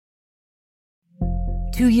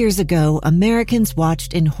2 years ago, Americans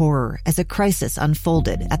watched in horror as a crisis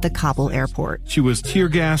unfolded at the Kabul airport. She was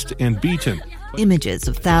tear-gassed and beaten. Images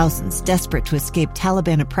of thousands desperate to escape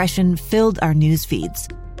Taliban oppression filled our news feeds.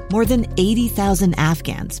 More than 80,000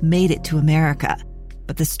 Afghans made it to America.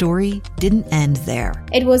 But the story didn't end there.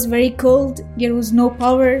 It was very cold. There was no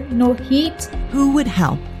power, no heat. Who would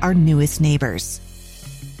help our newest neighbors?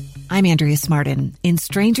 I'm Andrea Smartin. In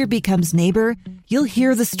Stranger Becomes Neighbor, you'll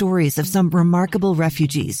hear the stories of some remarkable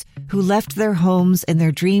refugees who left their homes and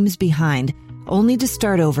their dreams behind, only to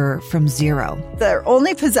start over from zero. Their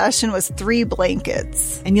only possession was 3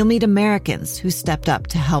 blankets. And you'll meet Americans who stepped up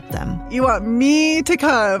to help them. You want me to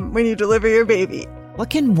come when you deliver your baby. What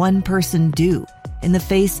can one person do in the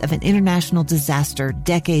face of an international disaster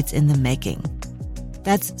decades in the making?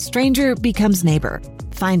 That's Stranger Becomes Neighbor.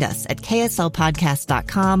 Find us at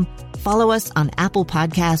kslpodcast.com. Follow us on Apple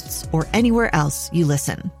Podcasts or anywhere else you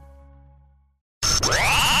listen.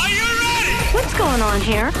 Are you ready? What's going on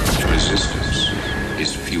here? Resistance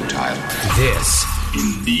is futile. This,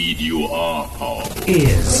 Indeed you are, Paul.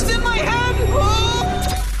 is It's in my hand!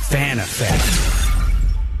 Fan Effect.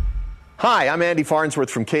 Hi, I'm Andy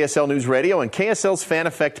Farnsworth from KSL News Radio and KSL's Fan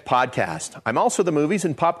Effect podcast. I'm also the movies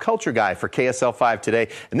and pop culture guy for KSL 5 Today,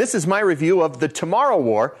 and this is my review of The Tomorrow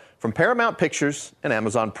War from Paramount Pictures and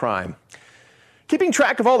Amazon Prime. Keeping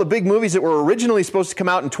track of all the big movies that were originally supposed to come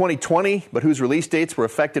out in 2020, but whose release dates were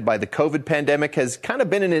affected by the COVID pandemic, has kind of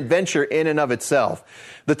been an adventure in and of itself.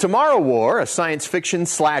 The Tomorrow War, a science fiction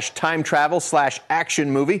 / time travel /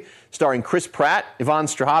 action movie starring Chris Pratt, Yvonne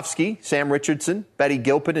Strahovski, Sam Richardson, Betty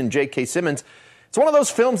Gilpin, and J.K. Simmons. It's one of those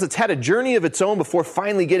films that's had a journey of its own before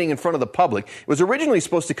finally getting in front of the public. It was originally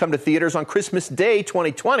supposed to come to theaters on Christmas Day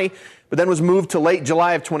 2020, but then was moved to late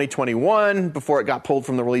July of 2021 before it got pulled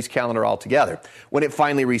from the release calendar altogether. When it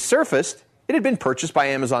finally resurfaced, it had been purchased by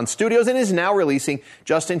Amazon Studios and is now releasing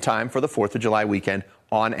just in time for the 4th of July weekend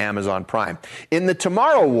on Amazon Prime. In The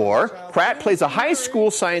Tomorrow War, Pratt plays a high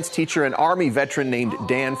school science teacher and Army veteran named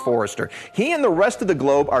Dan Forrester. He and the rest of the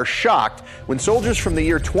globe are shocked when soldiers from the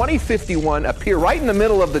year 2051 appear right in the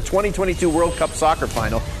middle of the 2022 World Cup soccer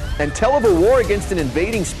final and tell of a war against an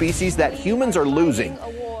invading species that humans are losing.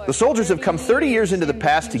 The soldiers have come 30 years into the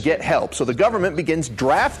past to get help, so the government begins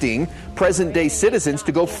drafting present-day citizens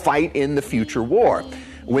to go fight in the future war.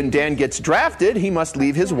 When Dan gets drafted, he must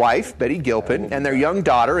leave his wife, Betty Gilpin, and their young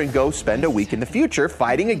daughter and go spend a week in the future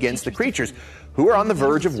fighting against the creatures who are on the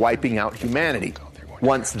verge of wiping out humanity.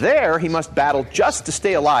 Once there, he must battle just to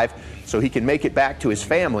stay alive so he can make it back to his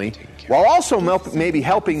family, while also maybe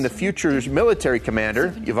helping the future's military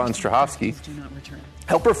commander, Yvonne Strahovski,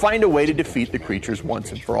 help her find a way to defeat the creatures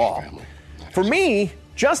once and for all. For me,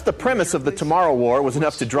 just the premise of The Tomorrow War was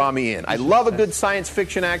enough to draw me in. I love a good science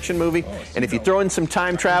fiction action movie, and if you throw in some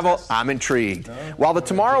time travel, I'm intrigued. While The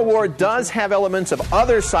Tomorrow War does have elements of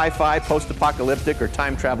other sci-fi, post-apocalyptic, or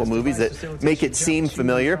time travel movies that make it seem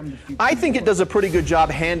familiar, I think it does a pretty good job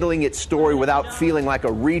handling its story without feeling like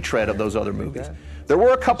a retread of those other movies. There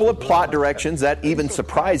were a couple of plot directions that even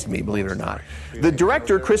surprised me, believe it or not. The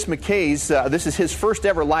director, Chris McKay's, this is his first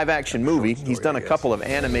ever live-action movie. He's done a couple of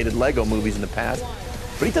animated Lego movies in the past.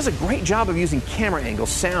 But he does a great job of using camera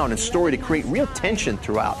angles, sound, and story to create real tension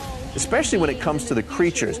throughout, especially when it comes to the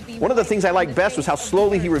creatures. One of the things I liked best was how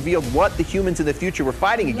slowly he revealed what the humans in the future were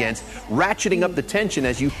fighting against, ratcheting up the tension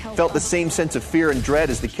as you felt the same sense of fear and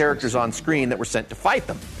dread as the characters on screen that were sent to fight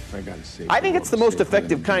them. I think it's the most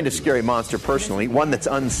effective kind of scary monster, personally, one that's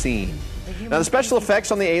unseen. Now, the special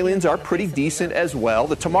effects on the aliens are pretty decent as well.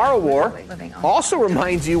 The Tomorrow War also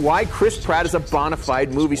reminds you why Chris Pratt is a bona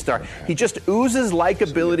fide movie star. He just oozes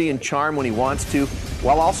likability and charm when he wants to,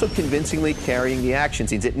 while also convincingly carrying the action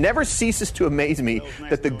scenes. It never ceases to amaze me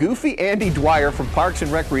that the goofy Andy Dwyer from Parks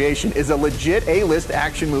and Recreation is a legit A-list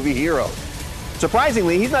action movie hero.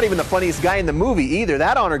 Surprisingly, he's not even the funniest guy in the movie either.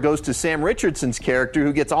 That honor goes to Sam Richardson's character,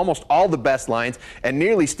 who gets almost all the best lines and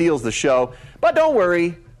nearly steals the show. But don't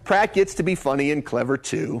worry, Pratt gets to be funny and clever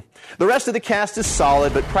too. The rest of the cast is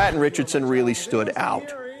solid, but Pratt and Richardson really stood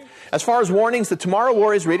out. As far as warnings, The Tomorrow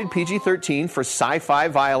War is rated PG-13 for sci-fi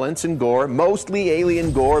violence and gore, mostly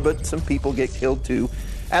alien gore, but some people get killed too,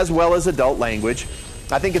 as well as adult language.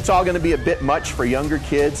 I think it's all going to be a bit much for younger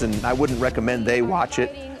kids, and I wouldn't recommend they watch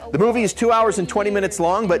it. The movie is 2 hours and 20 minutes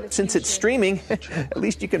long, but since it's streaming, at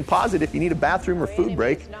least you can pause it if you need a bathroom or food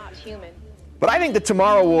break. But I think The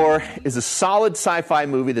Tomorrow War is a solid sci-fi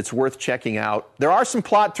movie that's worth checking out. There are some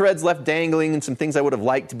plot threads left dangling and some things I would have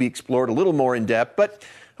liked to be explored a little more in depth, but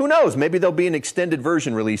who knows, maybe there'll be an extended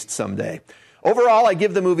version released someday. Overall, I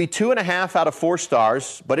give the movie 2.5 out of 4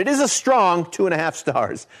 stars, but it is a strong 2.5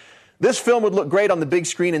 stars. This film would look great on the big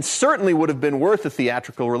screen and certainly would have been worth a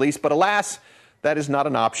theatrical release, but alas, that is not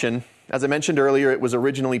an option. As I mentioned earlier, it was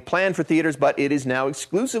originally planned for theaters, but it is now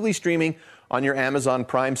exclusively streaming on your Amazon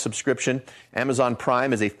Prime subscription. Amazon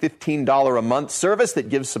Prime is a $15 a month service that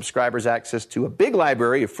gives subscribers access to a big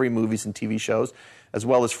library of free movies and TV shows, as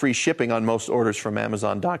well as free shipping on most orders from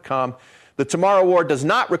Amazon.com. The Tomorrow War does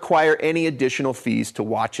not require any additional fees to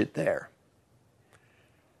watch it there.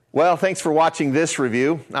 Well, thanks for watching this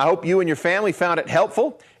review. I hope you and your family found it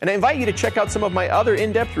helpful, and I invite you to check out some of my other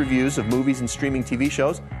in-depth reviews of movies and streaming TV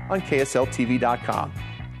shows on KSLTV.com.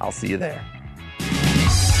 I'll see you there.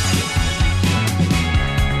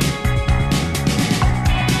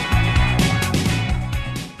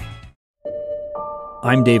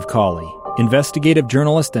 I'm Dave Cawley, investigative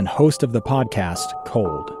journalist and host of the podcast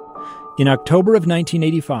Cold. In October of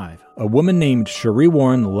 1985, a woman named Sheree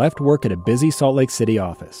Warren left work at a busy Salt Lake City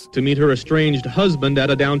office to meet her estranged husband at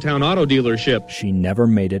a downtown auto dealership. She never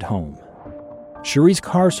made it home. Sheree's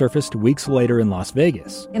car surfaced weeks later in Las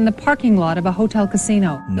Vegas, in the parking lot of a hotel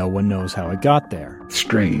casino. No one knows how it got there.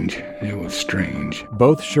 Strange. It was strange.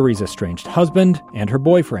 Both Sheree's estranged husband and her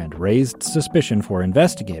boyfriend raised suspicion for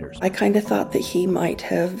investigators. I kind of thought that he might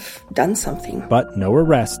have done something. But no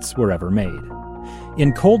arrests were ever made.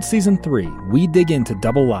 In Cold Season 3, we dig into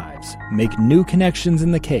double lives, make new connections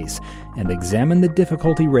in the case, and examine the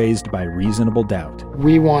difficulty raised by reasonable doubt.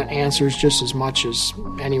 We want answers just as much as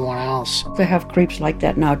anyone else. They have creeps like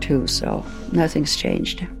that now too, so nothing's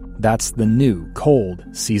changed. That's the new Cold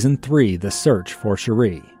Season 3, The Search for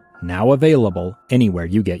Sheree, now available anywhere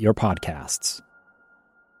you get your podcasts.